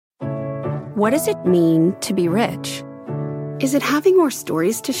What does it mean to be rich? Is it having more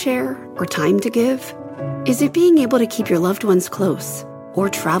stories to share or time to give? Is it being able to keep your loved ones close or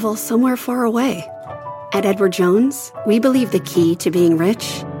travel somewhere far away? At Edward Jones, we believe the key to being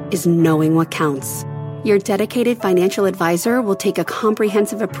rich is knowing what counts. Your dedicated financial advisor will take a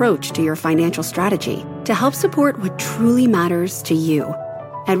comprehensive approach to your financial strategy to help support what truly matters to you.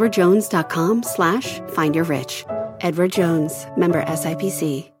 EdwardJones.com/findyourrich. Edward Jones, member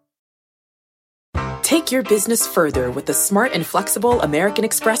SIPC. Take your business further with the smart and flexible American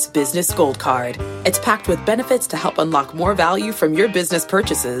Express Business Gold Card. It's packed with benefits to help unlock more value from your business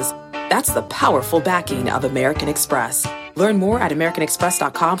purchases. That's the powerful backing of American Express. Learn more at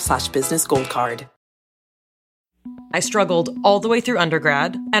americanexpress.com/businessgoldcard. I struggled all the way through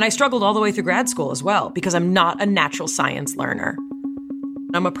undergrad, and I struggled all the way through grad school as well, because I'm not a natural science learner.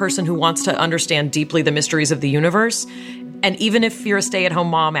 I'm a person who wants to understand deeply the mysteries of the universe. And even if you're a stay-at-home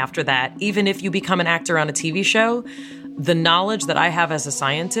mom after that, even if you become an actor on a TV show, the knowledge that I have as a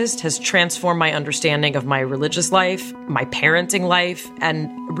scientist has transformed my understanding of my religious life, my parenting life, and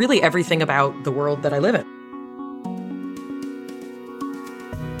really everything about the world that I live in.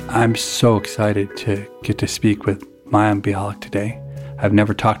 I'm so excited to get to speak with Mayim Bialik today. I've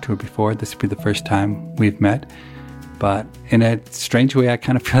never talked to her before. This will be the first time we've met. But in a strange way, I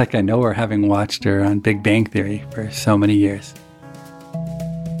kind of feel like I know her, having watched her on Big Bang Theory for so many years.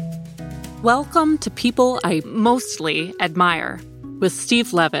 Welcome to People I Mostly Admire with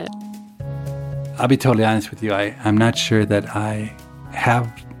Steve Levitt. I'll be totally honest with you. I'm not sure that I have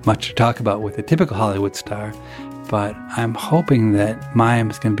much to talk about with a typical Hollywood star, but I'm hoping that Mayim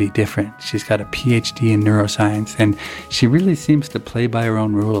is going to be different. She's got a PhD in neuroscience, and she really seems to play by her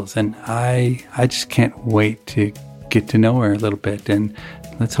own rules. And I just can't wait to get to know her a little bit, and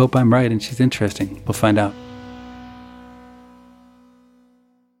let's hope I'm right and she's interesting. We'll find out.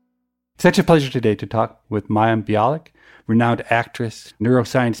 Such a pleasure today to talk with Mayim Bialik, renowned actress,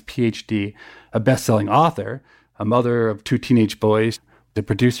 neuroscience PhD, a best-selling author, a mother of 2 teenage boys, a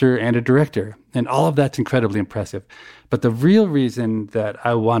producer and a director. And all of that's incredibly impressive. But the real reason that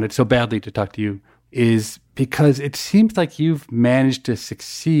I wanted so badly to talk to you is because it seems like you've managed to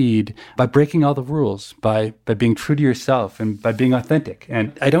succeed by breaking all the rules, by being true to yourself and by being authentic.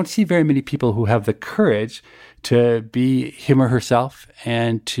 And I don't see very many people who have the courage to be him or herself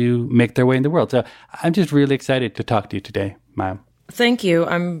and to make their way in the world. So I'm just really excited to talk to you today, Mayim. Thank you.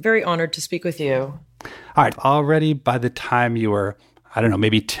 I'm very honored to speak with you. All right. Already by the time you were,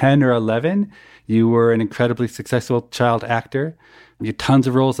 maybe 10 or 11, you were an incredibly successful child actor. You had tons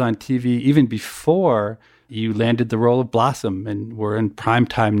of roles on TV even before you landed the role of Blossom and were in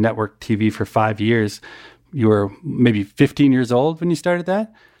primetime network TV for 5 years. You were maybe 15 years old when you started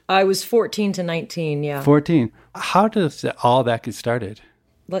that? I was 14 to 19, yeah. 14. How does all that get started?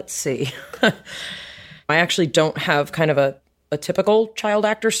 Let's see. I actually don't have kind of a typical child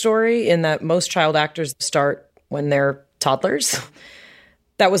actor story in that most child actors start when they're toddlers.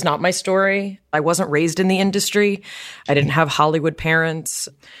 That was not my story. I wasn't raised in the industry. I didn't have Hollywood parents.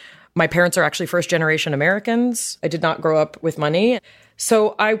 My parents are actually first-generation Americans. I did not grow up with money.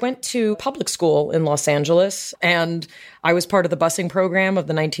 So I went to public school in Los Angeles, and I was part of the busing program of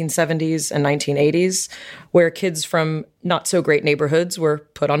the 1970s and 1980s, where kids from not-so-great neighborhoods were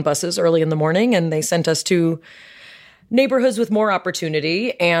put on buses early in the morning, and they sent us to neighborhoods with more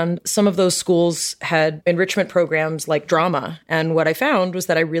opportunity, and some of those schools had enrichment programs like drama. And what I found was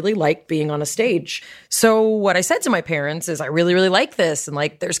that I really liked being on a stage. So what I said to my parents is, I really, really like this. And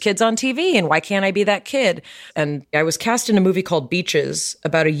there's kids on TV, and why can't I be that kid? And I was cast in a movie called Beaches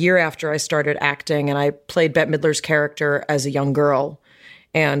about a year after I started acting, and I played Bette Midler's character as a young girl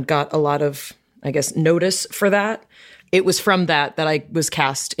and got a lot of, notice for that. It was from that I was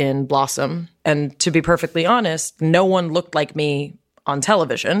cast in Blossom. And to be perfectly honest, no one looked like me on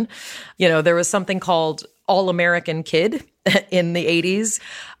television. There was something called All-American Kid in the 80s.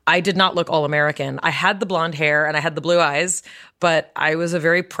 I did not look All-American. I had the blonde hair and I had the blue eyes, but I was a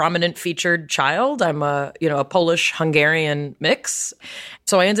very prominent featured child. I'm a Polish-Hungarian mix.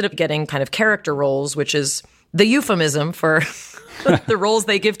 So I ended up getting kind of character roles, which is the euphemism for the roles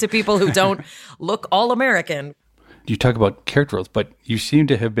they give to people who don't look All-American. You talk about character roles, but you seem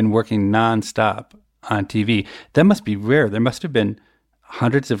to have been working nonstop on TV. That must be rare. There must have been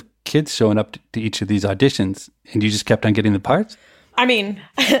hundreds of kids showing up to each of these auditions, and you just kept on getting the parts? I mean,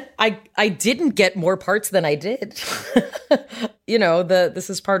 I didn't get more parts than I did. This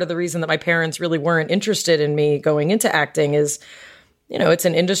is part of the reason that my parents really weren't interested in me going into acting is, it's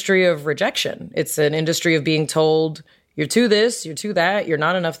an industry of rejection. It's an industry of being told, you're too this, you're too that, you're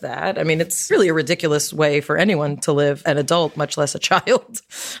not enough that. I mean, it's really a ridiculous way for anyone to live, an adult, much less a child.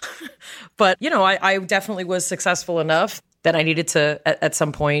 But, I definitely was successful enough that I needed to, at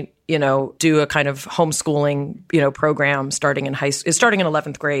some point, do a kind of homeschooling, program starting in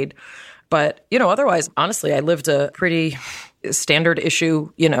 11th grade. But, otherwise, honestly, I lived a pretty standard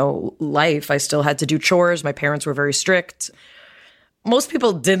issue, life. I still had to do chores. My parents were very strict. Most people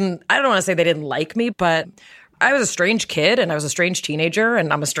I don't want to say they didn't like me, but I was a strange kid and I was a strange teenager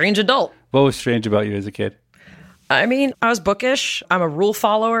and I'm a strange adult. What was strange about you as a kid? I mean, I was bookish. I'm a rule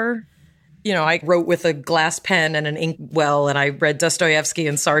follower. I wrote with a glass pen and an inkwell, and I read Dostoevsky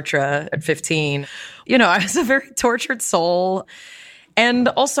and Sartre at 15. I was a very tortured soul. And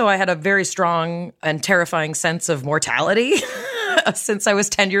also, I had a very strong and terrifying sense of mortality. Since I was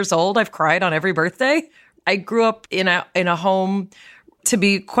 10 years old, I've cried on every birthday. I grew up in a home, to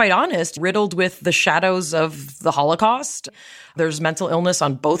be quite honest, riddled with the shadows of the Holocaust. There's mental illness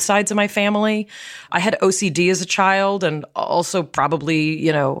on both sides of my family. I had OCD as a child and also probably,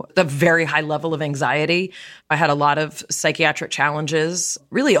 a very high level of anxiety. I had a lot of psychiatric challenges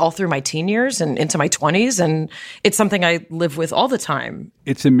really all through my teen years and into my 20s. And it's something I live with all the time.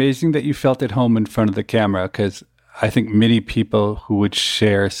 It's amazing that you felt at home in front of the camera, because I think many people who would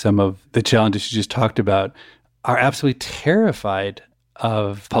share some of the challenges you just talked about are absolutely terrified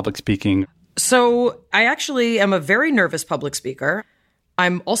of public speaking. So I actually am a very nervous public speaker.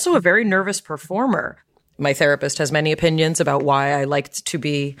 I'm also a very nervous performer. My therapist has many opinions about why I liked to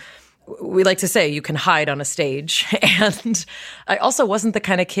be, we like to say, you can hide on a stage. And I also wasn't the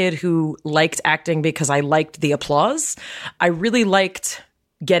kind of kid who liked acting because I liked the applause. I really liked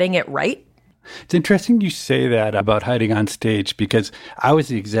getting it right. It's interesting you say that about hiding on stage, because I was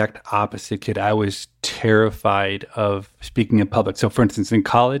the exact opposite kid. I was terrified of speaking in public. So, for instance, in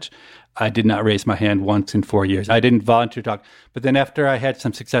college, I did not raise my hand once in 4 years. I didn't volunteer talk. But then after I had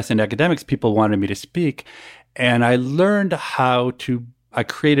some success in academics, people wanted me to speak. And I learned I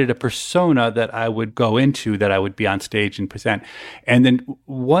created a persona that I would go into, that I would be on stage and present. And then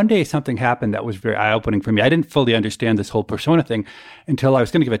one day something happened that was very eye-opening for me. I didn't fully understand this whole persona thing until I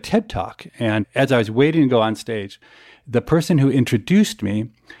was going to give a TED Talk. And as I was waiting to go on stage, the person who introduced me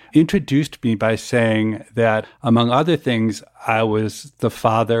by saying that, among other things, I was the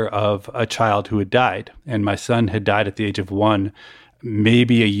father of a child who had died. And my son had died at the age of 1,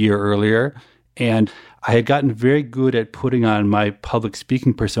 maybe a year earlier. And I had gotten very good at putting on my public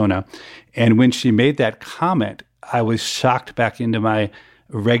speaking persona. And when she made that comment, I was shocked back into my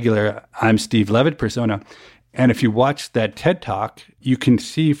regular I'm Steve Levitt persona. And if you watch that TED Talk, you can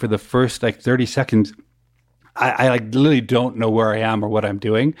see for the first 30 seconds, I literally don't know where I am or what I'm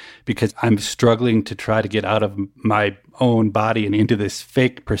doing, because I'm struggling to try to get out of my own body and into this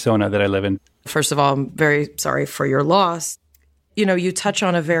fake persona that I live in. First of all, I'm very sorry for your loss. You touch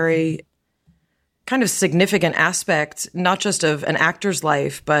on a very kind of significant aspect, not just of an actor's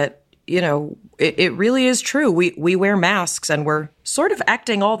life, but, it really is true. We wear masks and we're sort of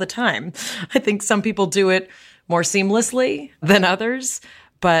acting all the time. I think some people do it more seamlessly than others,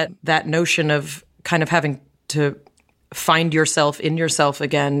 but that notion of kind of having to find yourself in yourself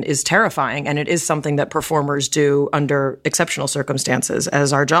again is terrifying. And it is something that performers do under exceptional circumstances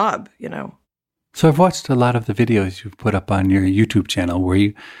as our job, So I've watched a lot of the videos you've put up on your YouTube channel where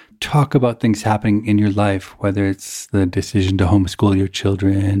you talk about things happening in your life, whether it's the decision to homeschool your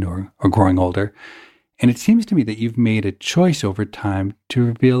children or growing older. And it seems to me that you've made a choice over time to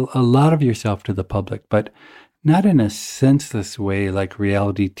reveal a lot of yourself to the public, but not in a senseless way like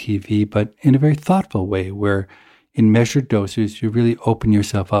reality TV, but in a very thoughtful way where in measured doses, you really open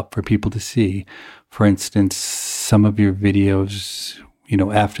yourself up for people to see. For instance, some of your videos,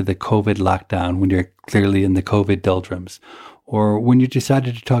 after the COVID lockdown, when you're clearly in the COVID doldrums, or when you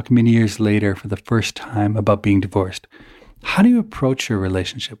decided to talk many years later for the first time about being divorced. How do you approach your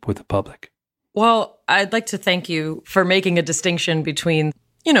relationship with the public? Well, I'd like to thank you for making a distinction between,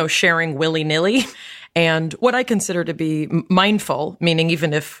 sharing willy-nilly and what I consider to be mindful, meaning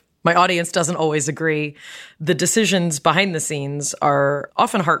even if my audience doesn't always agree, the decisions behind the scenes are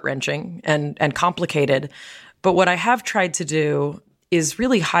often heart-wrenching and complicated. But what I have tried to do is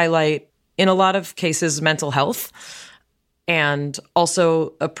really highlight, in a lot of cases, mental health, and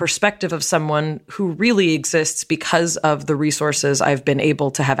also a perspective of someone who really exists because of the resources I've been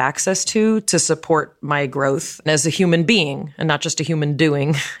able to have access to support my growth as a human being and not just a human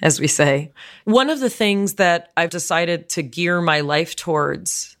doing, as we say. One of the things that I've decided to gear my life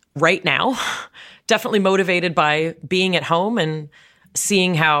towards right now, definitely motivated by being at home and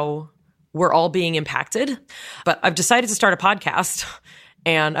seeing how we're all being impacted, but I've decided to start a podcast.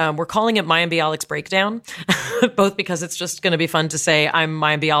 And we're calling it Mayim Bialik's Breakdown, both because it's just going to be fun to say, I'm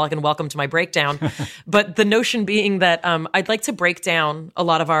Mayim Bialik and welcome to my breakdown. But the notion being that I'd like to break down a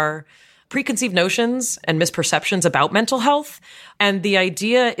lot of our preconceived notions and misperceptions about mental health. And the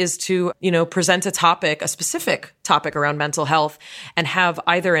idea is to, present a specific topic around mental health and have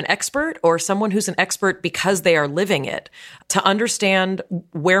either an expert or someone who's an expert because they are living it to understand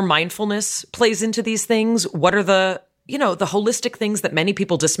where mindfulness plays into these things. What are the holistic things that many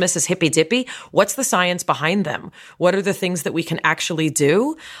people dismiss as hippy-dippy? What's the science behind them? What are the things that we can actually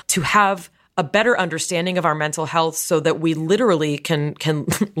do to have a better understanding of our mental health so that we literally can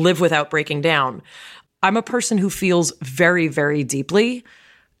live without breaking down? I'm a person who feels very, very deeply,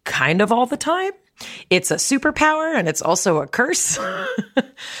 kind of all the time. It's a superpower and it's also a curse.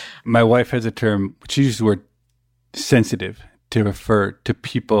 My wife has a term, she uses the word sensitive to refer to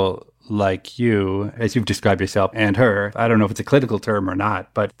people like you, as you've described yourself and her. I don't know if it's a clinical term or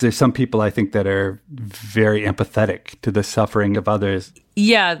not, but there's some people I think that are very empathetic to the suffering of others.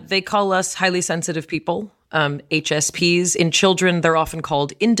 Yeah, they call us highly sensitive people, HSPs. In children, they're often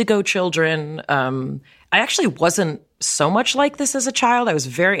called indigo children. I actually wasn't so much like this as a child. I was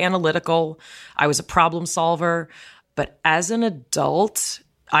very analytical. I was a problem solver. But as an adult,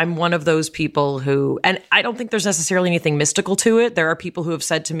 I'm one of those people who, and I don't think there's necessarily anything mystical to it. There are people who have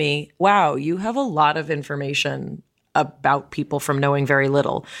said to me, wow, you have a lot of information about people from knowing very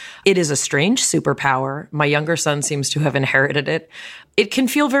little. It is a strange superpower. My younger son seems to have inherited it. It can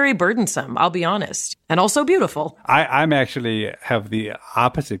feel very burdensome, I'll be honest, and also beautiful. I'm actually have the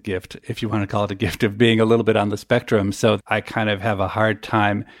opposite gift, if you want to call it a gift, of being a little bit on the spectrum. So I kind of have a hard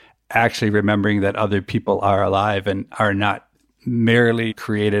time actually remembering that other people are alive and are not merely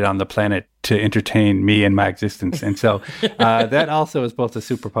created on the planet to entertain me and my existence. And so that also is both a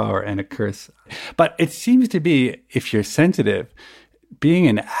superpower and a curse. But it seems to be, if you're sensitive, being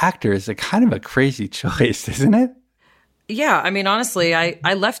an actor is a kind of a crazy choice, isn't it? Yeah, I mean, honestly,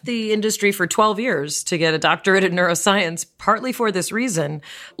 I left the industry for 12 years to get a doctorate in neuroscience, partly for this reason.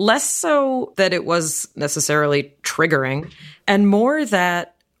 Less so that it was necessarily triggering, and more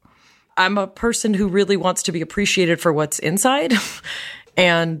that I'm a person who really wants to be appreciated for what's inside.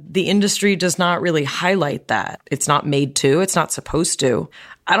 And the industry does not really highlight that. It's not made to. It's not supposed to.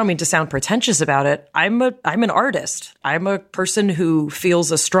 I don't mean to sound pretentious about it. I'm an artist. I'm a person who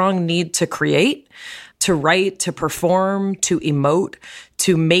feels a strong need to create, to write, to perform, to emote,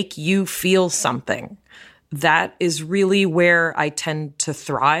 to make you feel something. That is really where I tend to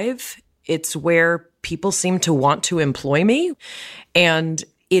thrive. It's where people seem to want to employ me. And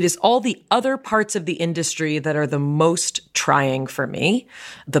it is all the other parts of the industry that are the most trying for me.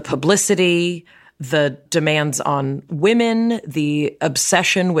 The publicity, the demands on women, the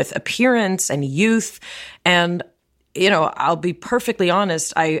obsession with appearance and youth. And, I'll be perfectly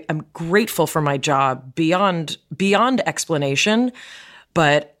honest, I am grateful for my job beyond explanation.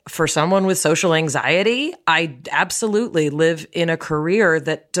 But for someone with social anxiety, I absolutely live in a career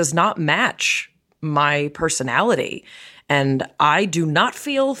that does not match my personality. And I do not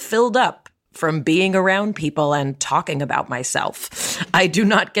feel filled up from being around people and talking about myself. I do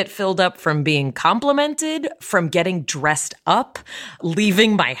not get filled up from being complimented, from getting dressed up,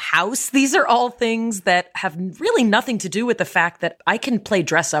 leaving my house. These are all things that have really nothing to do with the fact that I can play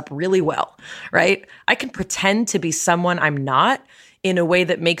dress up really well, right? I can pretend to be someone I'm not in a way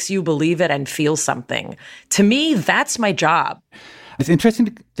that makes you believe it and feel something. To me, that's my job. It's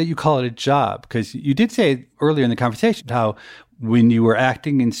interesting that you call it a job, because you did say earlier in the conversation how when you were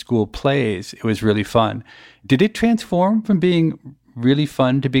acting in school plays, it was really fun. Did it transform from being really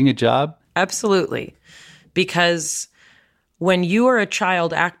fun to being a job? Absolutely. Because when you are a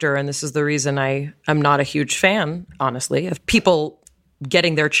child actor, and this is the reason I am not a huge fan, honestly, of people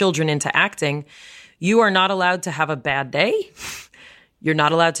getting their children into acting, you are not allowed to have a bad day. You're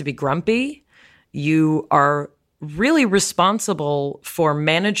not allowed to be grumpy. You are really responsible for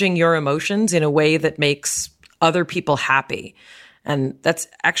managing your emotions in a way that makes other people happy. And that's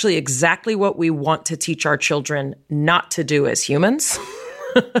actually exactly what we want to teach our children not to do as humans.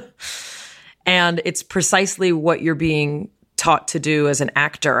 And it's precisely what you're being taught to do as an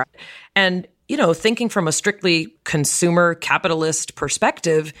actor. And thinking from a strictly consumer capitalist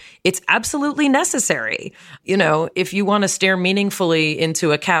perspective, it's absolutely necessary. If you want to stare meaningfully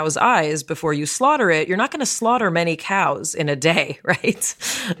into a cow's eyes before you slaughter it, you're not going to slaughter many cows in a day, right?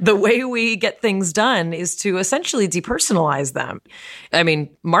 The way we get things done is to essentially depersonalize them. I mean,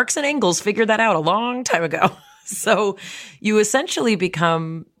 Marx and Engels figured that out a long time ago. So you essentially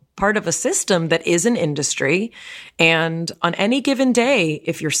become part of a system that is an industry. And on any given day,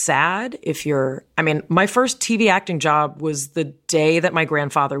 if you're sad, my first TV acting job was the day that my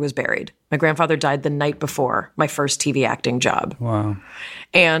grandfather was buried. My grandfather died the night before my first TV acting job. Wow.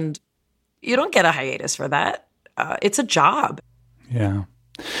 And you don't get a hiatus for that. It's a job. Yeah.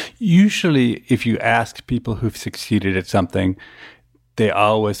 Usually, if you ask people who've succeeded at something, they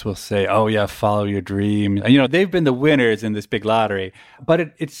always will say, oh, yeah, follow your dream. And, they've been the winners in this big lottery.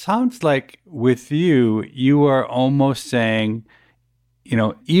 But it sounds like with you, you are almost saying,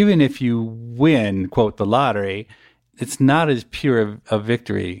 even if you win, quote, the lottery, it's not as pure a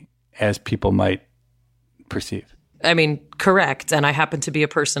victory as people might perceive. I mean, correct. And I happen to be a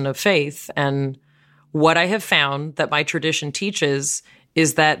person of faith. And what I have found that my tradition teaches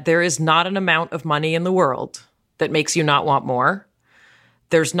is that there is not an amount of money in the world that makes you not want more.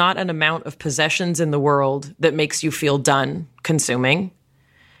 There's not an amount of possessions in the world that makes you feel done consuming.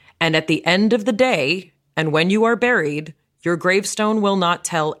 And at the end of the day, and when you are buried, your gravestone will not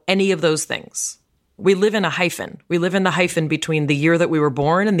tell any of those things. We live in a hyphen. We live in the hyphen between the year that we were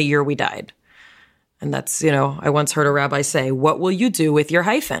born and the year we died. And that's, I once heard a rabbi say, what will you do with your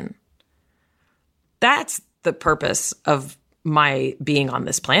hyphen? That's the purpose of my being on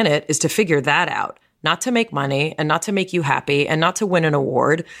this planet, is to figure that out. Not to make money and not to make you happy and not to win an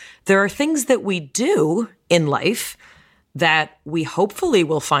award. There are things that we do in life that we hopefully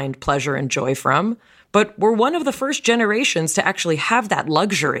will find pleasure and joy from, but we're one of the first generations to actually have that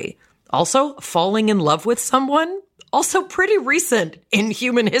luxury. Also, falling in love with someone, also pretty recent in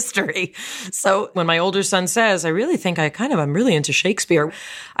human history. So when my older son says, I really think I'm really into Shakespeare,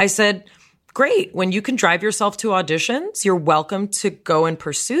 I said, great. When you can drive yourself to auditions, you're welcome to go and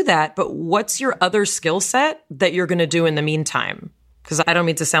pursue that. But what's your other skill set that you're going to do in the meantime? Because I don't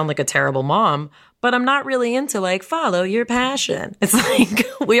mean to sound like a terrible mom, but I'm not really into follow your passion. It's like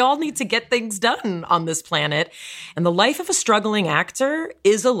we all need to get things done on this planet. And the life of a struggling actor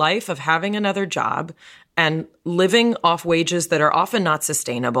is a life of having another job and living off wages that are often not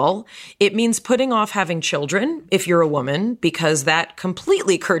sustainable. It means putting off having children if you're a woman, because that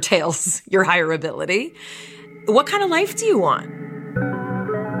completely curtails your hireability. What kind of life do you want?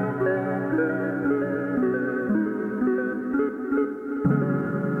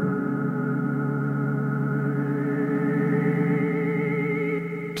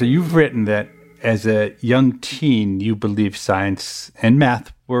 So you've written that as a young teen, you believed science and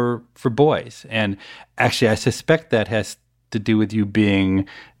math were for boys. And actually, I suspect that has to do with you being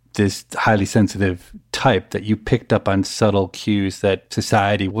this highly sensitive type, that you picked up on subtle cues that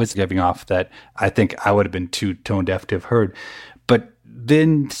society was giving off that I think I would have been too tone deaf to have heard. But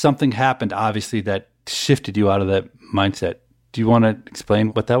then something happened, obviously, that shifted you out of that mindset. Do you want to explain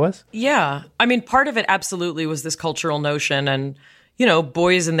what that was? Yeah. I mean, part of it absolutely was this cultural notion. And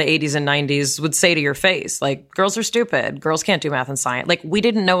boys in the 80s and 90s would say to your face, girls are stupid. Girls can't do math and science. We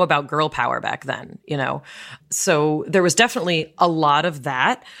didn't know about girl power back then, So there was definitely a lot of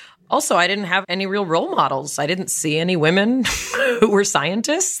that. Also, I didn't have any real role models. I didn't see any women who were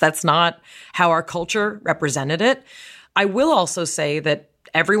scientists. That's not how our culture represented it. I will also say that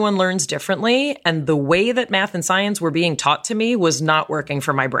everyone learns differently, and the way that math and science were being taught to me was not working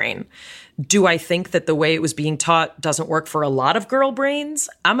for my brain. Do I think that the way it was being taught doesn't work for a lot of girl brains?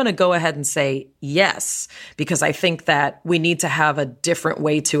 I'm going to go ahead and say yes, because I think that we need to have a different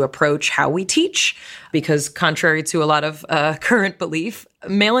way to approach how we teach, because contrary to a lot of current belief,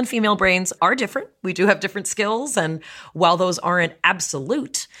 male and female brains are different. We do have different skills. And while those aren't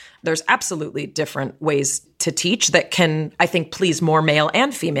absolute, there's absolutely different ways to teach that can, I think, please more male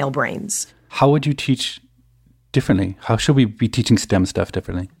and female brains. How would you teach differently? How should we be teaching STEM stuff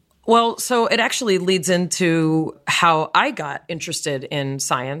differently? Well, so it actually leads into how I got interested in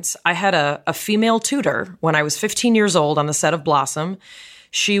science. I had a female tutor when I was 15 years old on the set of Blossom.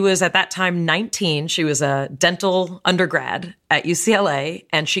 She was at that time 19. She was a dental undergrad at UCLA,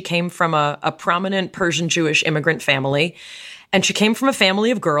 and she came from a prominent Persian Jewish immigrant family. And she came from a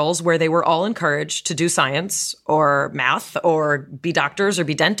family of girls where they were all encouraged to do science or math or be doctors or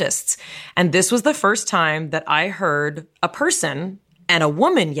be dentists. And this was the first time that I heard a person, and a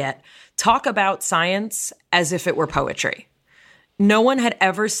woman yet, talk about science as if it were poetry. No one had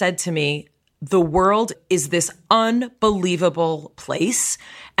ever said to me, the world is this unbelievable place,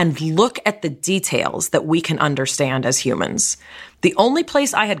 and look at the details that we can understand as humans. The only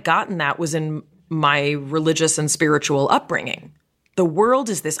place I had gotten that was in my religious and spiritual upbringing. The world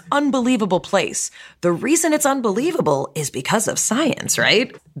is this unbelievable place. The reason it's unbelievable is because of science,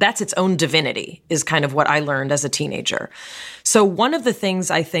 right? That's its own divinity, is kind of what I learned as a teenager. So one of the things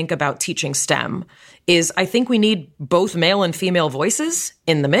I think about teaching STEM is I think we need both male and female voices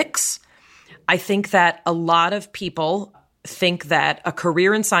in the mix. I think that a lot of people think that a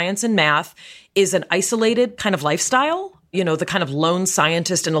career in science and math is an isolated kind of lifestyle. The kind of lone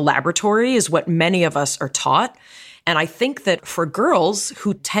scientist in a laboratory is what many of us are taught. And I think that for girls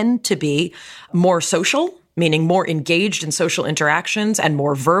who tend to be more social, meaning more engaged in social interactions and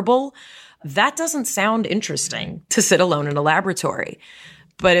more verbal, that doesn't sound interesting to sit alone in a laboratory.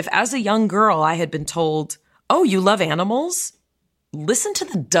 But if as a young girl I had been told, oh, you love animals? Listen to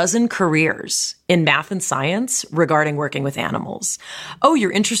the dozen careers in math and science regarding working with animals. Oh,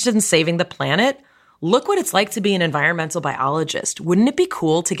 you're interested in saving the planet? Look what it's like to be an environmental biologist. Wouldn't it be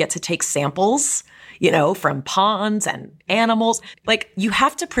cool to get to take samples, from ponds and animals? Like, you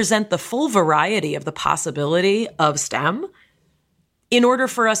have to present the full variety of the possibility of STEM in order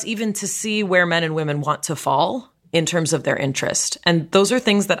for us even to see where men and women want to fall in terms of their interest. And those are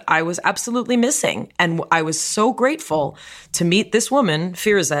things that I was absolutely missing. And I was so grateful to meet this woman,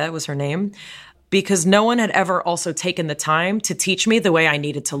 Firuze was her name, because no one had ever also taken the time to teach me the way I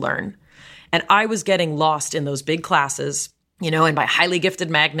needed to learn. And I was getting lost in those big classes, and my highly gifted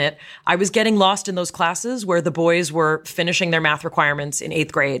magnet, I was getting lost in those classes where the boys were finishing their math requirements in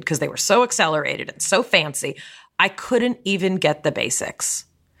 8th grade because they were so accelerated and so fancy. I couldn't even get the basics.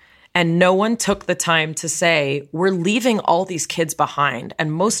 And no one took the time to say, we're leaving all these kids behind,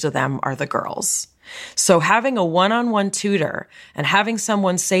 and most of them are the girls. So having a one-on-one tutor and having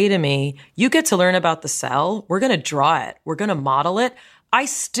someone say to me, you get to learn about the cell, we're going to draw it, we're going to model it. I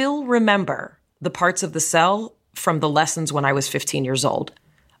still remember the parts of the cell from the lessons when I was 15 years old.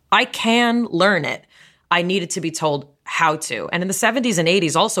 I can learn it. I needed to be told how to. And in the 70s and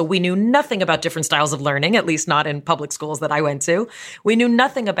 80s also, we knew nothing about different styles of learning, at least not in public schools that I went to. We knew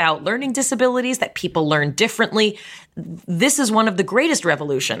nothing about learning disabilities, that people learn differently. This is one of the greatest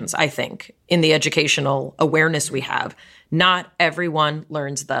revolutions, I think, in the educational awareness we have. Not everyone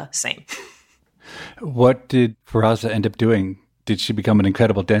learns the same. What did Firuze end up doing? Did she become an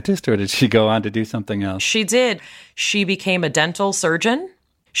incredible dentist, or did she go on to do something else? She did. She became a dental surgeon.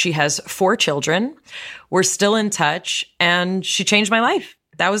 She has 4 children. We're still in touch, and she changed my life.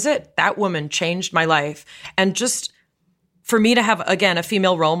 That was it. That woman changed my life. And just for me to have, again, a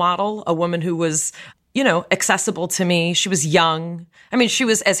female role model, a woman who was, accessible to me. She was young. I mean, she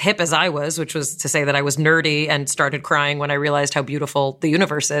was as hip as I was, which was to say that I was nerdy and started crying when I realized how beautiful the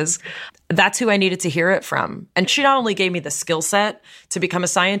universe is. That's who I needed to hear it from. And she not only gave me the skill set to become a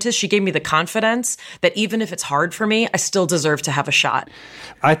scientist, she gave me the confidence that even if it's hard for me, I still deserve to have a shot.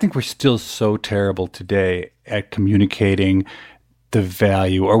 I think we're still so terrible today at communicating the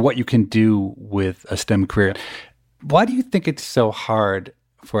value or what you can do with a STEM career. Why do you think it's so hard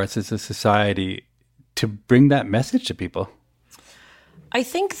for us as a society to bring that message to people? I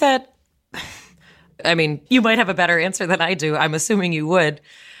think that, you might have a better answer than I do. I'm assuming you would.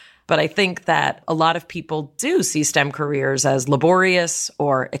 But I think that a lot of people do see STEM careers as laborious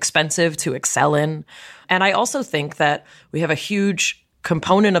or expensive to excel in. And I also think that we have a huge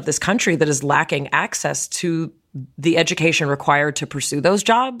component of this country that is lacking access to the education required to pursue those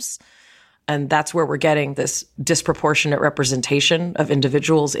jobs. And that's where we're getting this disproportionate representation of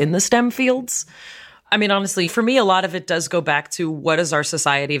individuals in the STEM fields. Honestly, for me, a lot of it does go back to what does our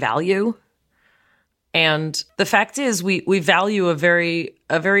society value? And the fact is we value a very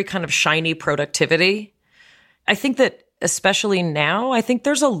kind of shiny productivity. I think that especially now, I think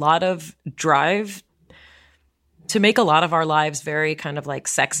there's a lot of drive to make a lot of our lives very kind of like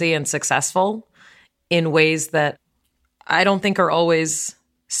sexy and successful in ways that I don't think are always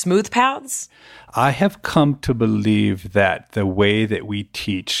smooth paths. I have come to believe that the way that we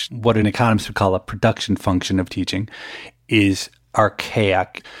teach, what an economist would call a production function of teaching, is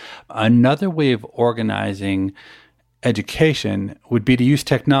archaic. Another way of organizing education would be to use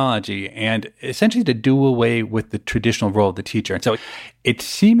technology and essentially to do away with the traditional role of the teacher. And so it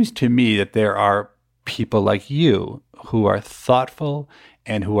seems to me that there are people like you who are thoughtful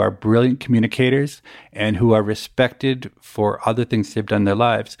and who are brilliant communicators and who are respected for other things they've done in their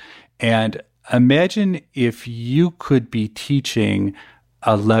lives. And imagine if you could be teaching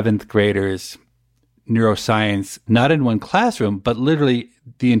 11th graders neuroscience, not in one classroom, but literally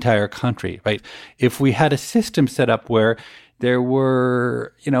the entire country, right? If we had a system set up where there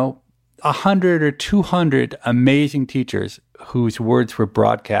were, 100 or 200 amazing teachers whose words were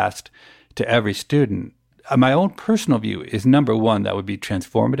broadcast to every student, my own personal view is, number one, that would be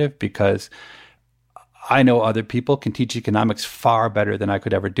transformative because I know other people can teach economics far better than I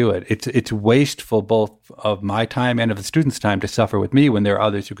could ever do it. It's wasteful both of my time and of the students' time to suffer with me when there are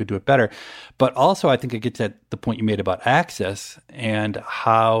others who could do it better. But also I think it gets at the point you made about access and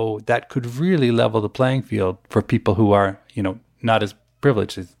how that could really level the playing field for people who are, not as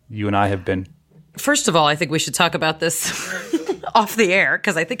privileged as you and I have been. First of all, I think we should talk about this off the air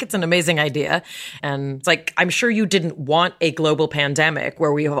because I think it's an amazing idea. And it's like, I'm sure you didn't want a global pandemic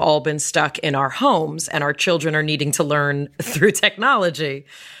where we have all been stuck in our homes and our children are needing to learn through technology.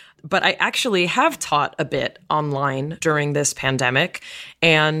 But I actually have taught a bit online during this pandemic,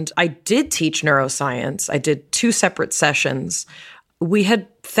 and I did teach neuroscience. I did 2 separate sessions. We had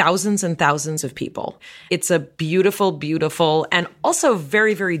thousands and thousands of people. It's a beautiful, beautiful, and also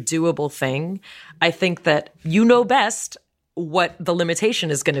very, very doable thing. I think that you know best what the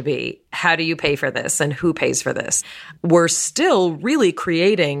limitation is going to be. How do you pay for this and who pays for this? We're still really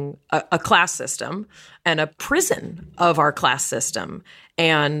creating a class system and a prison of our class system.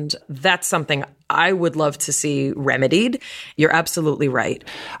 And that's something I would love to see remedied. You're absolutely right.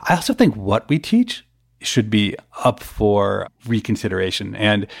 I also think what we teach should be up for reconsideration.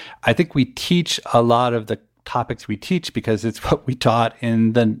 And I think we teach a lot of the topics we teach because it's what we taught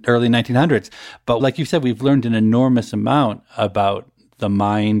in the early 1900s. But like you said, we've learned an enormous amount about the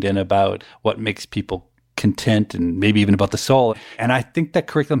mind and about what makes people content and maybe even about the soul. And I think that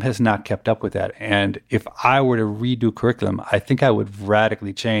curriculum has not kept up with that. And if I were to redo curriculum, I think I would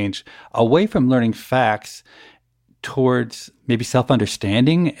radically change away from learning facts towards maybe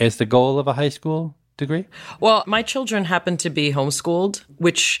self-understanding as the goal of a high school degree? Well, my children happen to be homeschooled,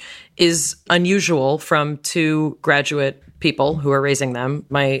 which is unusual from 2 graduate people who are raising them.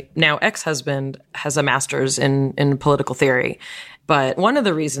 My now ex-husband has a master's in political theory. But one of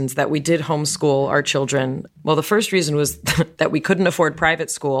the reasons that we did homeschool our children, well, the first reason was that we couldn't afford private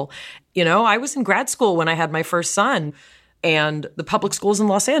school. You know, I was in grad school when I had my first son. And the public schools in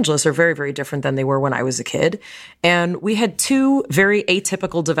Los Angeles are very, very different than they were when I was a kid. And we had 2 very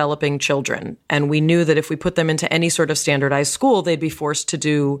atypical developing children. And we knew that if we put them into any sort of standardized school, they'd be forced to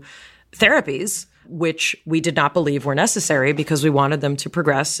do therapies, which we did not believe were necessary because we wanted them to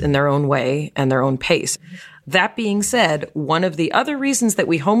progress in their own way and their own pace. That being said, one of the other reasons that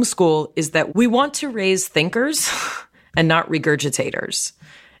we homeschool is that we want to raise thinkers and not regurgitators.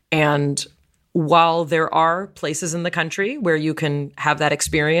 And while there are places in the country where you can have that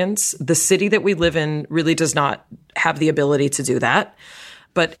experience, the city that we live in really does not have the ability to do that.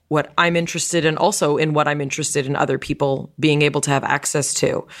 But what I'm interested in, also in what I'm interested in other people being able to have access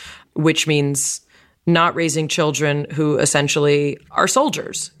to, which means not raising children who essentially are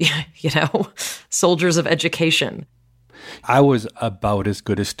soldiers, soldiers of education. I was about as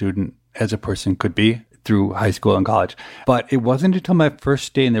good a student as a person could be through high school and college. But it wasn't until my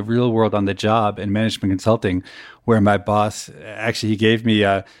first day in the real world on the job in management consulting where my boss, actually, he gave me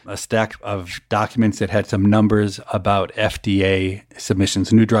a stack of documents that had some numbers about FDA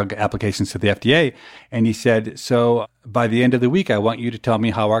submissions, new drug applications to the FDA. And he said, so by the end of the week, I want you to tell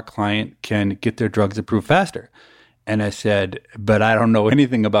me how our client can get their drugs approved faster. And I said, but I don't know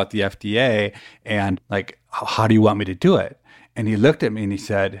anything about the FDA. And how do you want me to do it? And he looked at me and he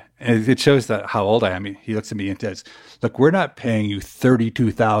said, and it shows that how old I am. He looks at me and says, look, we're not paying you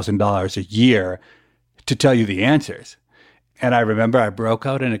 $32,000 a year to tell you the answers. And I remember I broke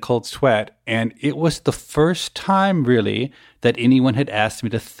out in a cold sweat. And it was the first time really that anyone had asked me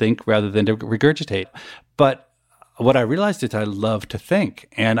to think rather than to regurgitate. But what I realized is I love to think.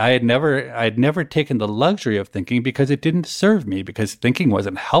 And I had never taken the luxury of thinking because it didn't serve me, because thinking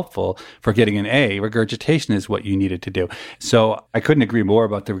wasn't helpful for getting an A. Regurgitation is what you needed to do. So I couldn't agree more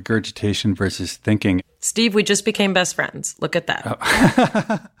about the regurgitation versus thinking. Steve, we just became best friends. Look at that.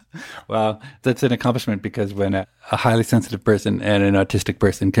 Oh. Well, that's an accomplishment, because when a highly sensitive person and an autistic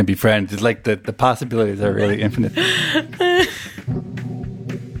person can be friends, it's like the possibilities are really infinite.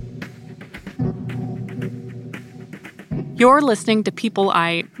 You're listening to People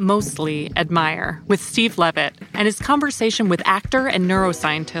I Mostly Admire with Steve Levitt and his conversation with actor and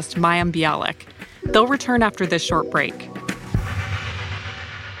neuroscientist Mayim Bialik. They'll return after this short break.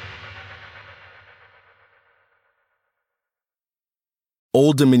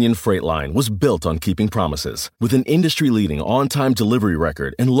 Old Dominion Freight Line was built on keeping promises. With an industry-leading on-time delivery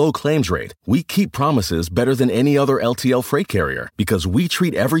record and low claims rate, we keep promises better than any other LTL freight carrier because we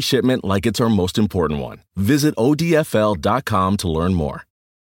treat every shipment like it's our most important one. Visit odfl.com to learn more.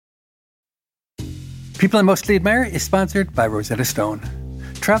 People I Mostly Admire is sponsored by Rosetta Stone.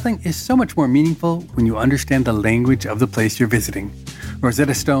 Traveling is so much more meaningful when you understand the language of the place you're visiting.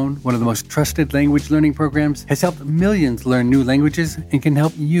 Rosetta Stone, one of the most trusted language learning programs, has helped millions learn new languages and can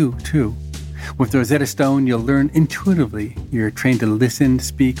help you, too. With Rosetta Stone, you'll learn intuitively. You're trained to listen,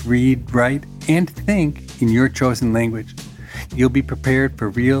 speak, read, write, and think in your chosen language. You'll be prepared for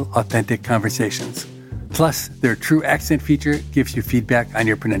real, authentic conversations. Plus, their True Accent feature gives you feedback on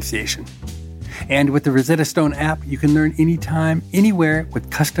your pronunciation. And with the Rosetta Stone app, you can learn anytime, anywhere with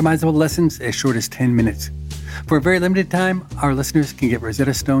customizable lessons as short as 10 minutes. For a very limited time, our listeners can get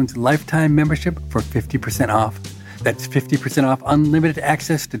Rosetta Stone's lifetime membership for 50% off. That's 50% off unlimited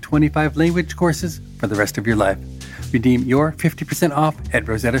access to 25 language courses for the rest of your life. Redeem your 50% off at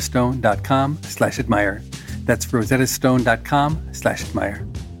rosettastone.com/admire. That's rosettastone.com/admire.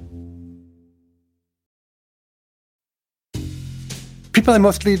 People I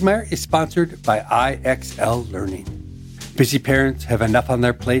Mostly Admire is sponsored by IXL Learning. Busy parents have enough on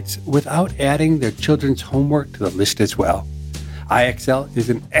their plates without adding their children's homework to the list as well. IXL is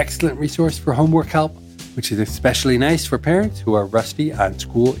an excellent resource for homework help, which is especially nice for parents who are rusty on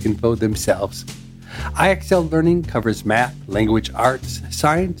school info themselves. IXL Learning covers math, language arts,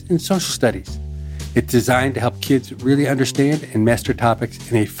 science, and social studies. It's designed to help kids really understand and master topics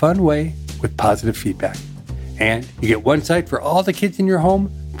in a fun way with positive feedback. And you get one site for all the kids in your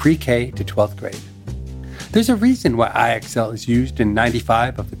home, pre-K to 12th grade. There's a reason why IXL is used in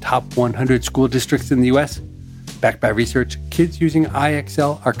 95 of the top 100 school districts in the U.S. Backed by research, kids using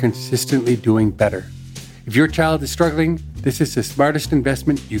IXL are consistently doing better. If your child is struggling, this is the smartest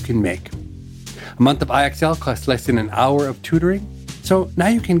investment you can make. A month of IXL costs less than an hour of tutoring, so now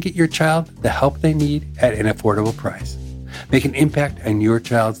you can get your child the help they need at an affordable price. Make an impact on your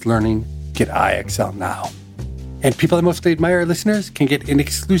child's learning. Get IXL now. And People I Mostly Admire listeners can get an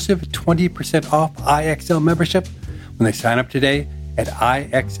exclusive 20% off IXL membership when they sign up today at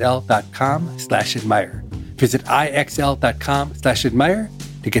IXL.com/admire. Visit IXL.com/admire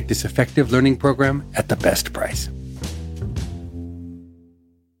to get this effective learning program at the best price.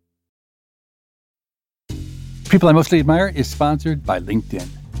 People I Mostly Admire is sponsored by LinkedIn.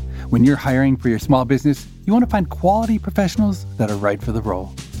 When you're hiring for your small business, you want to find quality professionals that are right for the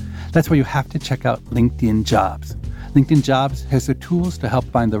role. That's why you have to check out LinkedIn Jobs. LinkedIn Jobs has the tools to help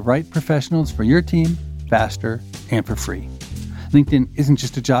find the right professionals for your team faster and for free. LinkedIn isn't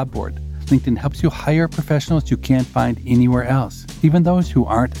just a job board. LinkedIn helps you hire professionals you can't find anywhere else, even those who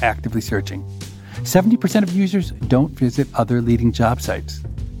aren't actively searching. 70% of users don't visit other leading job sites.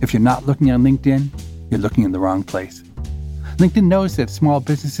 If you're not looking on LinkedIn, you're looking in the wrong place. LinkedIn knows that small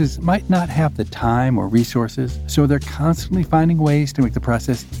businesses might not have the time or resources, so they're constantly finding ways to make the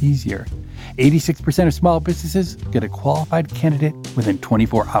process easier. 86% of small businesses get a qualified candidate within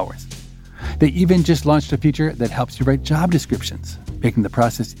 24 hours. They even just launched a feature that helps you write job descriptions, making the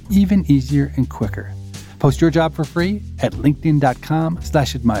process even easier and quicker. Post your job for free at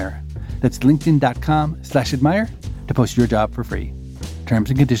linkedin.com/admire. That's linkedin.com/admire to post your job for free. Terms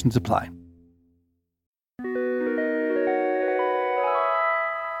and conditions apply.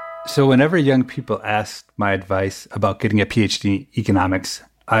 So whenever young people ask my advice about getting a PhD in economics,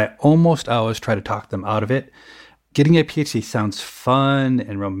 I almost always try to talk them out of it. Getting a PhD sounds fun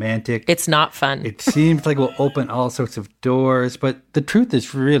and romantic. It's not fun. It seems like it will open all sorts of doors, but the truth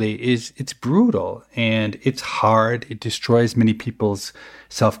is it's brutal and it's hard. It destroys many people's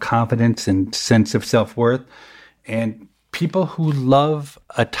self-confidence and sense of self-worth. And people who love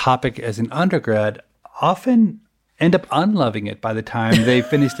a topic as an undergrad often end up unloving it by the time they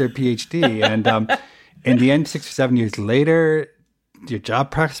finish their PhD. And in the end, 6 or 7 years later, your job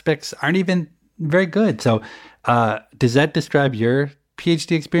prospects aren't even very good. So does that describe your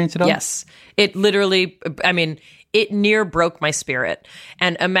PhD experience at all? Yes. It literally, it near broke my spirit.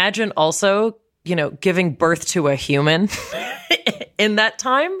 And imagine also, giving birth to a human in that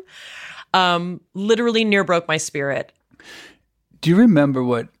time, literally near broke my spirit. Do you remember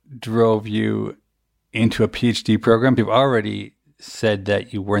what drove you into a PhD program? You've already said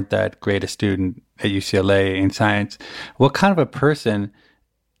that you weren't that great a student at UCLA in science. What kind of a person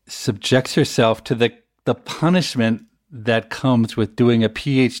subjects herself to the punishment that comes with doing a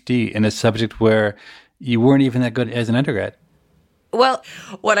PhD in a subject where you weren't even that good as an undergrad? Well,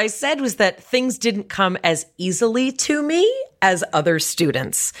 what I said was that things didn't come as easily to me as other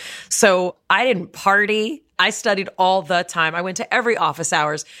students. So I didn't party. I studied all the time. I went to every office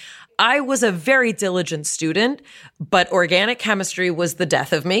hours. I was a very diligent student, but organic chemistry was the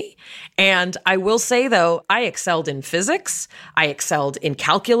death of me. And I will say, though, I excelled in physics. I excelled in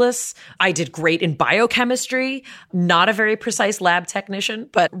calculus. I did great in biochemistry. Not a very precise lab technician,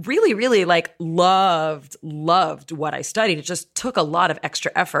 but really, really loved what I studied. It just took a lot of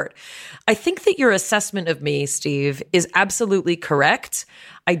extra effort. I think that your assessment of me, Steve, is absolutely correct.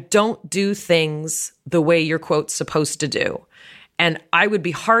 I don't do things the way you're, quote, supposed to do. And I would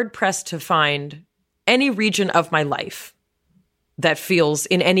be hard-pressed to find any region of my life that feels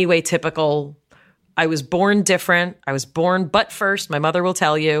in any way typical. I was born different. I was born butt first, my mother will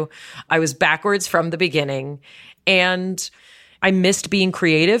tell you. I was backwards from the beginning. And I missed being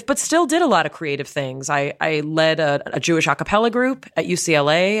creative, but still did a lot of creative things. I led a Jewish a cappella group at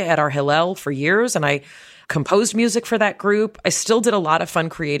UCLA at our Hillel for years, and I composed music for that group. I still did a lot of fun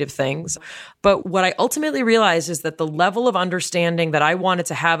creative things. But what I ultimately realized is that the level of understanding that I wanted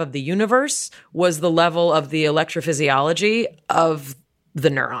to have of the universe was the level of the electrophysiology of the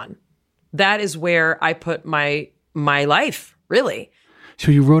neuron. That is where I put my life, really.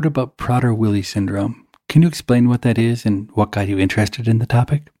 So you wrote about Prader-Willi syndrome. Can you explain what that is and what got you interested in the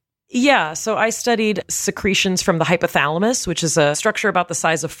topic? Yeah, so I studied secretions from the hypothalamus, which is a structure about the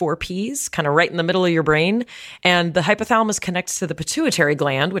size of 4 peas, kind of right in the middle of your brain. And the hypothalamus connects to the pituitary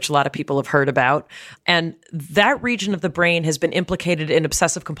gland, which a lot of people have heard about. And that region of the brain has been implicated in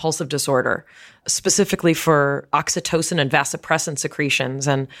obsessive compulsive disorder, specifically for oxytocin and vasopressin secretions.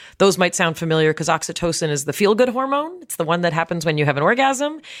 And those might sound familiar because oxytocin is the feel-good hormone. It's the one that happens when you have an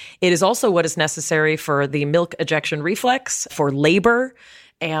orgasm. It is also what is necessary for the milk ejection reflex, for labor,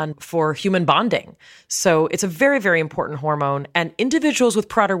 and for human bonding. So it's a very, very important hormone. And individuals with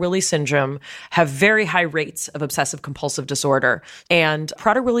Prader-Willi syndrome have very high rates of obsessive compulsive disorder. And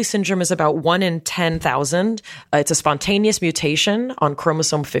Prader-Willi syndrome is about 1 in 10,000. It's a spontaneous mutation on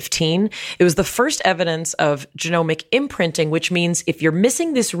chromosome 15. It was the first evidence of genomic imprinting, which means if you're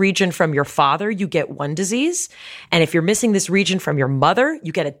missing this region from your father, you get one disease. And if you're missing this region from your mother,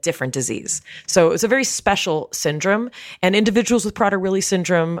 you get a different disease. So it's a very special syndrome. And individuals with Prader-Willi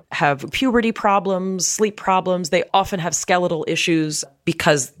syndrome have puberty problems, sleep problems. They often have skeletal issues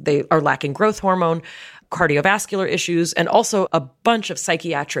because they are lacking growth hormone, cardiovascular issues, and also a bunch of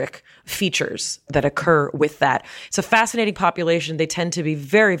psychiatric features that occur with that. It's a fascinating population. They tend to be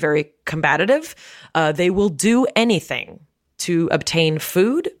very, very combative. They will do anything to obtain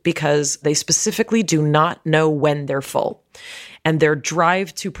food because they specifically do not know when they're full. And their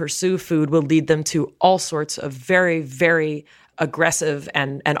drive to pursue food will lead them to all sorts of very, very aggressive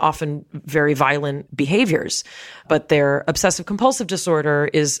and often very violent behaviors. But their obsessive compulsive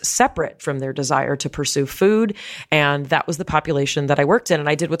disorder is separate from their desire to pursue food. And that was the population that I worked in. And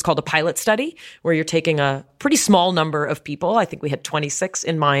I did what's called a pilot study, where you're taking a pretty small number of people. I think we had 26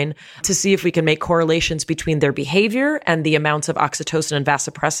 in mine, to see if we can make correlations between their behavior and the amounts of oxytocin and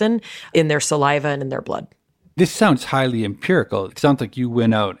vasopressin in their saliva and in their blood. This sounds highly empirical. It sounds like you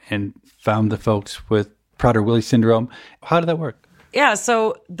went out and found the folks with Prader-Willi syndrome. How did that work? Yeah,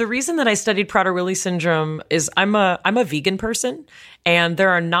 so the reason that I studied Prader-Willi syndrome is I'm a vegan person, and there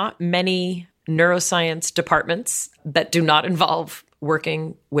are not many neuroscience departments that do not involve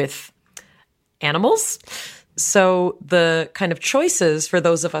working with animals. So the kind of choices for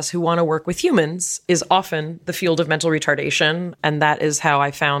those of us who want to work with humans is often the field of mental retardation, and that is how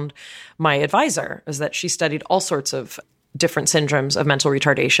I found my advisor, is that she studied all sorts of different syndromes of mental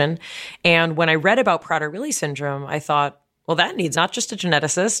retardation. And when I read about Prader-Willi syndrome, I thought, well, that needs not just a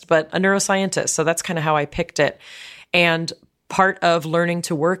geneticist, but a neuroscientist. So that's kind of how I picked it. And part of learning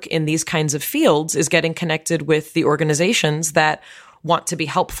to work in these kinds of fields is getting connected with the organizations that want to be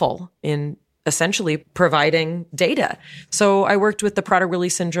helpful in essentially providing data. So I worked with the Prader-Willi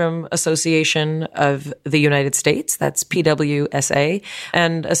Syndrome Association of the United States, that's PWSA,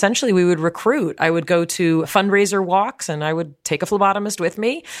 and essentially we would recruit. I would go to fundraiser walks and I would take a phlebotomist with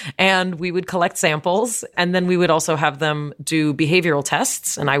me and we would collect samples, and then we would also have them do behavioral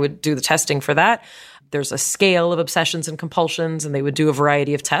tests and I would do the testing for that. There's a scale of obsessions and compulsions and they would do a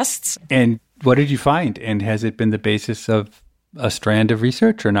variety of tests. And what did you find? And has it been the basis of a strand of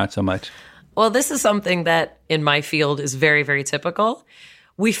research or not so much? Well, this is something that in my field is very, very typical.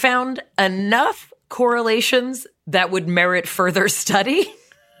 We found enough correlations that would merit further study.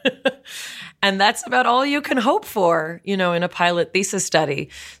 And that's about all you can hope for, in a pilot thesis study.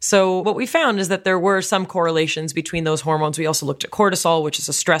 So what we found is that there were some correlations between those hormones. We also looked at cortisol, which is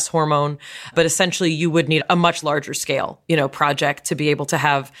a stress hormone, but essentially you would need a much larger scale, project to be able to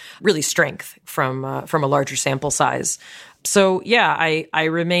have really strength from a larger sample size. So yeah, I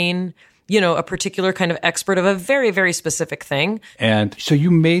remain a particular kind of expert of a very, very specific thing. And so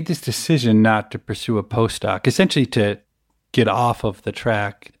you made this decision not to pursue a postdoc, essentially to get off of the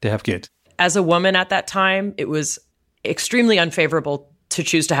track to have kids. As a woman at that time, it was extremely unfavorable to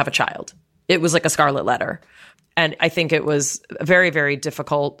choose to have a child. It was like a scarlet letter. And I think it was very, very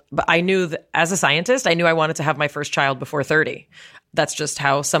difficult. But I knew that as a scientist, I knew I wanted to have my first child before 30. That's just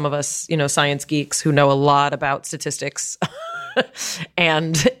how some of us, science geeks who know a lot about statistics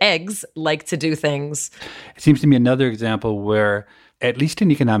and eggs like to do things. It seems to me another example where, at least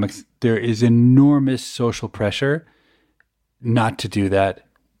in economics, there is enormous social pressure not to do that.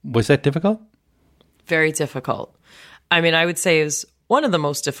 Was that difficult? Very difficult. I mean, I would say it was one of the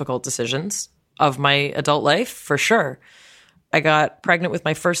most difficult decisions of my adult life, for sure. I got pregnant with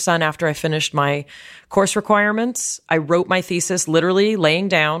my first son after I finished my course requirements. I wrote my thesis literally laying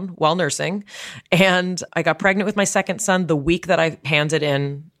down while nursing. And I got pregnant with my second son the week that I handed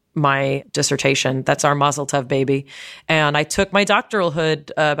in my dissertation. That's our Mazel Tov baby. And I took my doctoral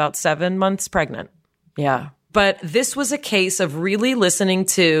hood about 7 months pregnant. Yeah. But this was a case of really listening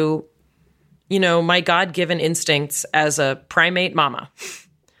to, my God-given instincts as a primate mama.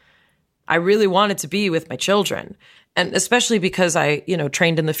 I really wanted to be with my children. And especially because I,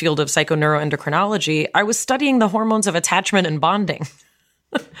 trained in the field of psychoneuroendocrinology, I was studying the hormones of attachment and bonding.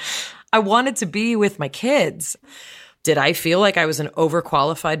 I wanted to be with my kids. Did I feel like I was an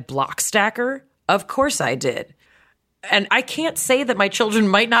overqualified block stacker? Of course I did. And I can't say that my children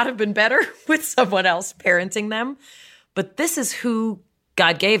might not have been better with someone else parenting them, but this is who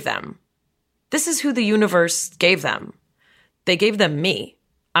God gave them. This is who the universe gave them. They gave them me.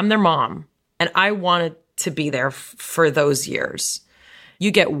 I'm their mom, and I wanted to be there for those years.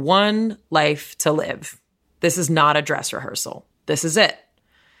 You get one life to live. This is not a dress rehearsal. This is it.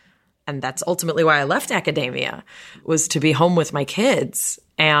 And that's ultimately why I left academia, was to be home with my kids.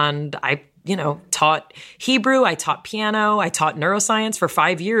 And I, taught Hebrew, I taught piano, I taught neuroscience for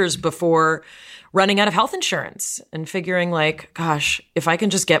 5 years before running out of health insurance and figuring like, gosh, if I can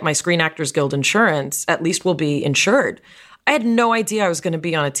just get my Screen Actors Guild insurance, at least we'll be insured. I had no idea I was going to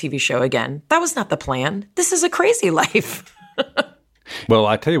be on a TV show again. That was not the plan. This is a crazy life. Well,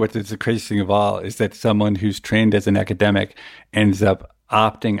 I'll tell you what is the craziest thing of all is that someone who's trained as an academic ends up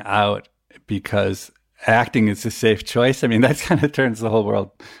opting out because acting is a safe choice. I mean, that kind of turns the whole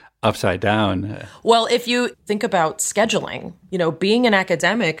world upside down. Well, if you think about scheduling, being an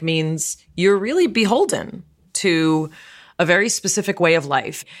academic means you're really beholden to a very specific way of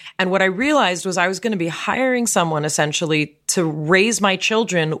life. And what I realized was I was going to be hiring someone essentially to raise my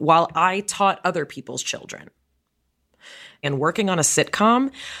children while I taught other people's children. And working on a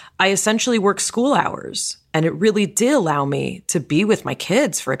sitcom, I essentially worked school hours. And it really did allow me to be with my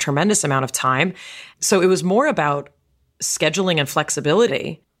kids for a tremendous amount of time. So it was more about scheduling and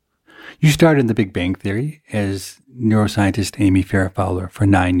flexibility. You started in The Big Bang Theory as neuroscientist Amy Farrah Fowler for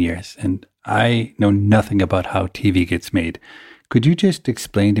 9 years. And I know nothing about how TV gets made. Could you just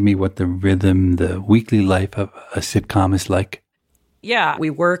explain to me what the rhythm, the weekly life of a sitcom is like? Yeah, we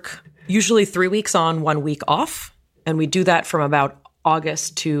work usually 3 weeks on, 1 week off. And we do that from about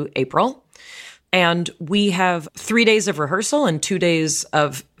August to April. And we have 3 days of rehearsal and 2 days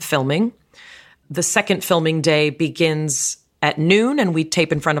of filming. The second filming day begins at noon and we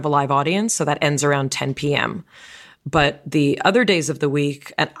tape in front of a live audience. So that ends around 10 p.m. But the other days of the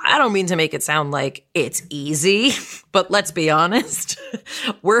week, and I don't mean to make it sound like it's easy, but let's be honest,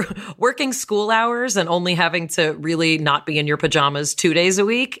 we're working school hours and only having to really not be in your pajamas 2 days a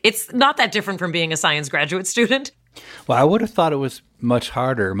week. It's not that different from being a science graduate student. Well, I would have thought it was much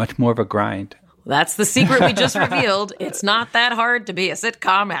harder, much more of a grind. That's the secret we just revealed. It's not that hard to be a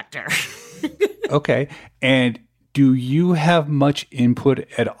sitcom actor. Okay. And do you have much input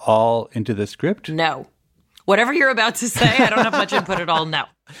at all into the script? No. Whatever you're about to say, I don't have much input at all, no.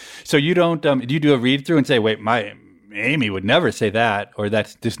 So you don't, do you do a read through and say, wait, my Amy would never say that, or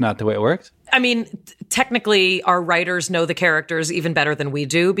that's just not the way it works? I mean, technically, our writers know the characters even better than we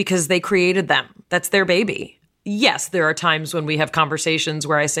do because they created them. That's their baby. Yes, there are times when we have conversations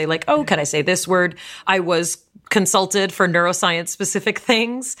where I say like, oh, can I say this word? I was consulted for neuroscience specific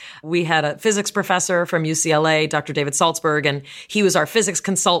things. We had a physics professor from UCLA, Dr. David Salzberg, and he was our physics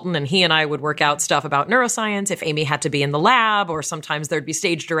consultant, and he and I would work out stuff about neuroscience if Amy had to be in the lab, or sometimes there'd be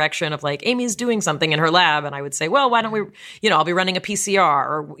stage direction of like, Amy's doing something in her lab, and I would say, well, why don't we, I'll be running a PCR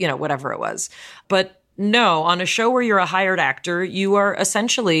or, whatever it was. But no, on a show where you're a hired actor, you are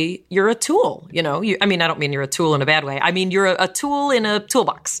essentially, you're a tool, I don't mean you're a tool in a bad way. I mean, you're a tool in a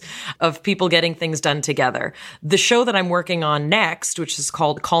toolbox of people getting things done together. The show that I'm working on next, which is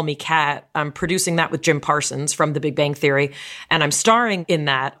called Call Me Kat, I'm producing that with Jim Parsons from The Big Bang Theory, and I'm starring in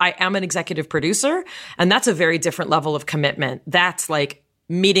that. I am an executive producer, and that's a very different level of commitment. That's like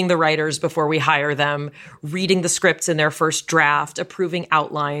meeting the writers before we hire them, reading the scripts in their first draft, approving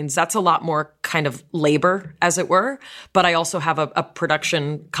outlines. That's a lot more kind of labor, as it were. But I also have a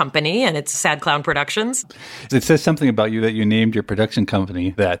production company, and it's Sad Clown Productions. It says something about you that you named your production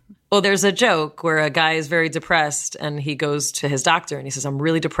company that. Well, there's a joke where a guy is very depressed, and he goes to his doctor, and he says, I'm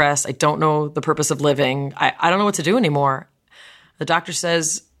really depressed. I don't know the purpose of living. I don't know what to do anymore. The doctor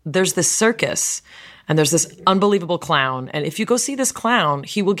says, there's this circus, and there's this unbelievable clown. And if you go see this clown,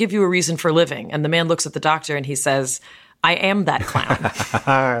 he will give you a reason for living. And the man looks at the doctor and he says, I am that clown.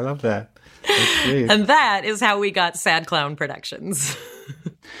 I love that. That's great. And that is how we got Sad Clown Productions.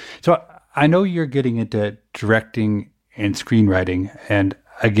 So I know you're getting into directing in screenwriting. And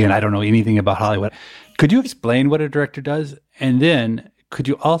again, I don't know anything about Hollywood. Could you explain what a director does? And then could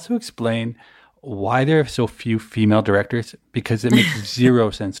you also explain why there are so few female directors? Because it makes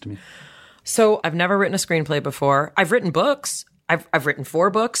zero sense to me. So I've never written a screenplay before. I've written books. I've written 4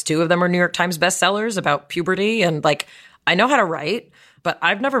 books. 2 of them are New York Times bestsellers about puberty. And I know how to write, but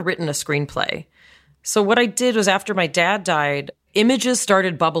I've never written a screenplay. So what I did was, after my dad died, images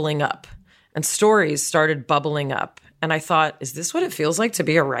started bubbling up and stories started bubbling up. And I thought, is this what it feels like to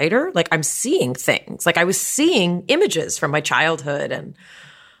be a writer? I'm seeing things. I was seeing images from my childhood, and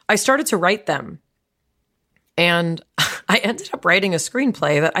I started to write them. And I ended up writing a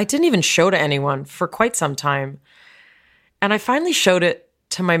screenplay that I didn't even show to anyone for quite some time. And I finally showed it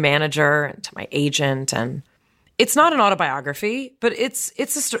to my manager and to my agent. And it's not an autobiography, but it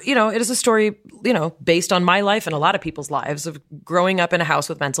is a story, based on my life and a lot of people's lives of growing up in a house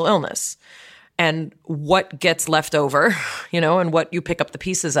with mental illness and what gets left over, and what you pick up the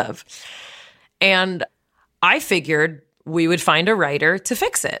pieces of. And I figured we would find a writer to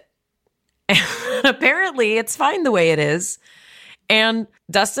fix it. And apparently it's fine the way it is. And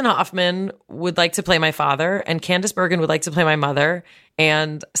Dustin Hoffman would like to play my father, and Candice Bergen would like to play my mother,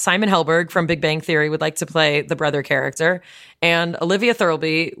 and Simon Helberg from Big Bang Theory would like to play the brother character, and Olivia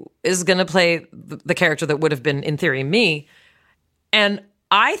Thirlby is going to play the character that would have been, in theory, me. And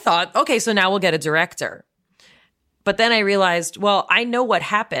I thought, okay, so now we'll get a director. But then I realized, well, I know what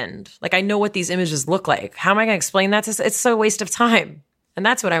happened. I know what these images look like. How am I going to explain that? It's a waste of time. And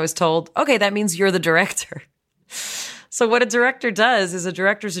that's when I was told, okay, that means you're the director. So what a director does is, a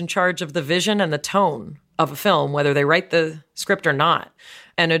director's in charge of the vision and the tone of a film, whether they write the script or not.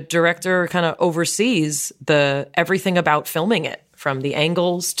 And a director kind of oversees everything about filming it, from the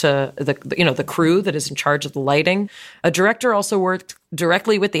angles to the crew that is in charge of the lighting. A director also worked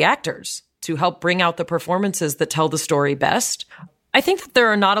directly with the actors to help bring out the performances that tell the story best. I think that there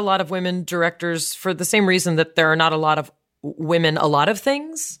are not a lot of women directors for the same reason that there are not a lot of women a lot of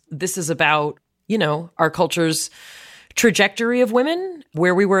things. This is about, our culture's trajectory of women,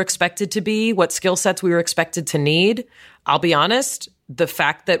 where we were expected to be, what skill sets we were expected to need. I'll be honest, the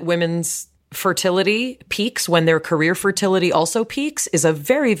fact that women's fertility peaks when their career fertility also peaks is a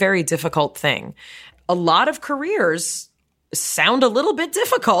very, very difficult thing. A lot of careers sound a little bit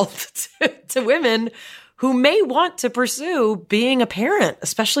difficult to women who may want to pursue being a parent,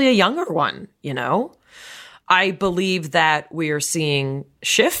 especially a younger one, I believe that we are seeing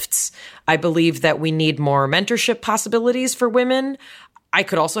shifts. I believe that we need more mentorship possibilities for women. I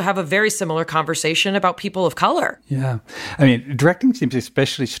could also have a very similar conversation about people of color. Yeah. I mean, directing seems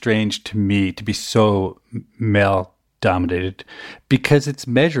especially strange to me to be so male-dominated because it's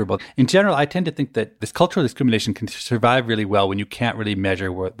measurable. In general, I tend to think that this cultural discrimination can survive really well when you can't really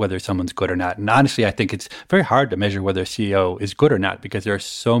measure whether someone's good or not. And honestly, I think it's very hard to measure whether a CEO is good or not because there are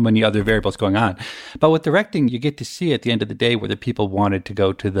so many other variables going on. But with directing, you get to see at the end of the day whether people wanted to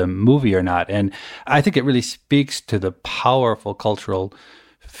go to the movie or not. And I think it really speaks to the powerful cultural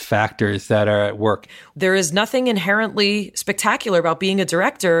factors that are at work. There is nothing inherently spectacular about being a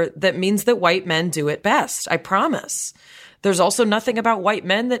director that means that white men do it best. I promise. There's also nothing about white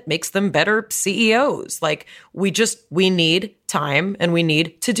men that makes them better CEOs. We need time and we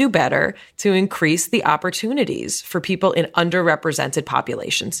need to do better to increase the opportunities for people in underrepresented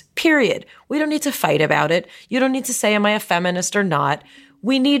populations, period. We don't need to fight about it. You don't need to say, am I a feminist or not?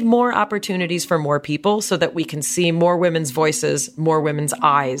 We need more opportunities for more people so that we can see more women's voices, more women's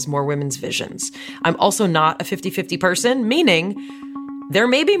eyes, more women's visions. I'm also not a 50-50 person, meaning there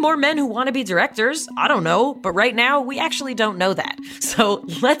may be more men who want to be directors. I don't know. But right now, we actually don't know that. So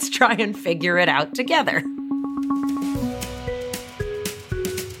let's try and figure it out together.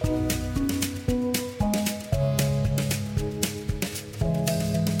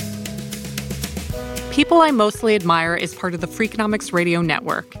 People I Mostly Admire is part of the Freakonomics Radio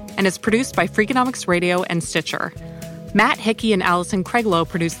Network and is produced by Freakonomics Radio and Stitcher. Matt Hickey and Allison Craiglow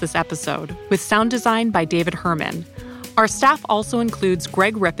produced this episode, with sound design by David Herman. Our staff also includes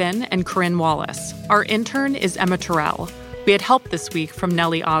Greg Rippin and Corinne Wallace. Our intern is Emma Terrell. We had help this week from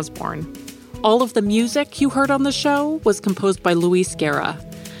Nellie Osborne. All of the music you heard on the show was composed by Luis Guerra.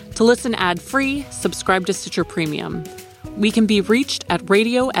 To listen ad-free, subscribe to Stitcher Premium. We can be reached at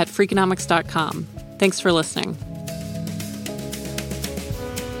radio@freakonomics.com. Thanks for listening.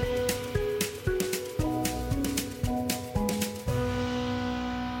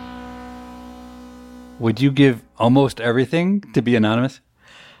 Would you give almost everything to be anonymous?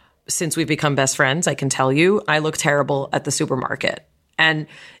 Since we've become best friends, I can tell you I look terrible at the supermarket. And,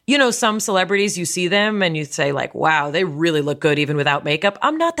 you know, some celebrities, you see them and you say like, wow, they really look good even without makeup.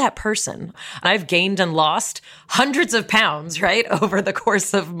 I'm not that person. I've gained and lost hundreds of pounds, right, over the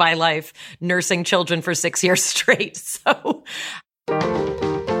course of my life, nursing children for 6 years straight. So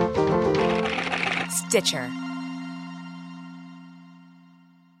Stitcher.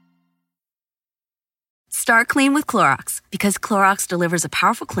 Start clean with Clorox, because Clorox delivers a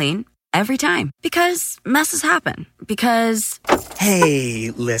powerful clean every time. Because messes happen. Because...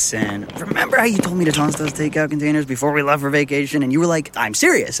 Hey, listen. Remember how you told me to toss those takeout containers before we left for vacation? And you were like, I'm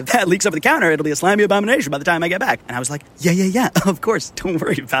serious. If that leaks over the counter, it'll be a slimy abomination by the time I get back. And I was like, yeah, of course. Don't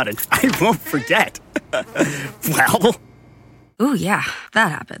worry about it. I won't forget. Well... Ooh, yeah,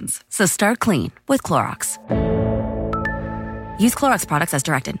 that happens. So start clean with Clorox. Use Clorox products as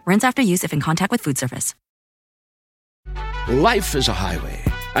directed. Rinse after use if in contact with food surface. Life is a highway,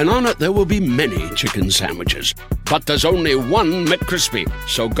 and on it there will be many chicken sandwiches. But there's only one McCrispy.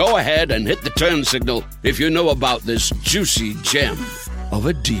 So go ahead and hit the turn signal if you know about this juicy gem of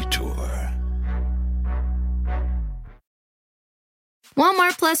a detour.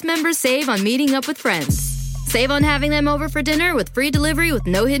 Walmart Plus members save on meeting up with friends. Save on having them over for dinner with free delivery with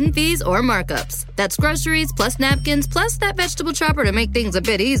no hidden fees or markups. That's groceries, plus napkins, plus that vegetable chopper to make things a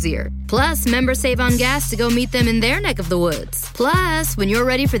bit easier. Plus, members save on gas to go meet them in their neck of the woods. Plus, when you're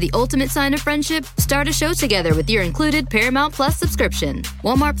ready for the ultimate sign of friendship, start a show together with your included Paramount Plus subscription.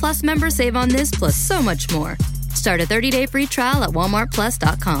 Walmart Plus members save on this plus so much more. Start a 30-day free trial at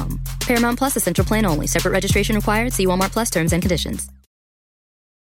walmartplus.com. Paramount Plus Essential Plan only. Separate registration required. See Walmart Plus terms and conditions.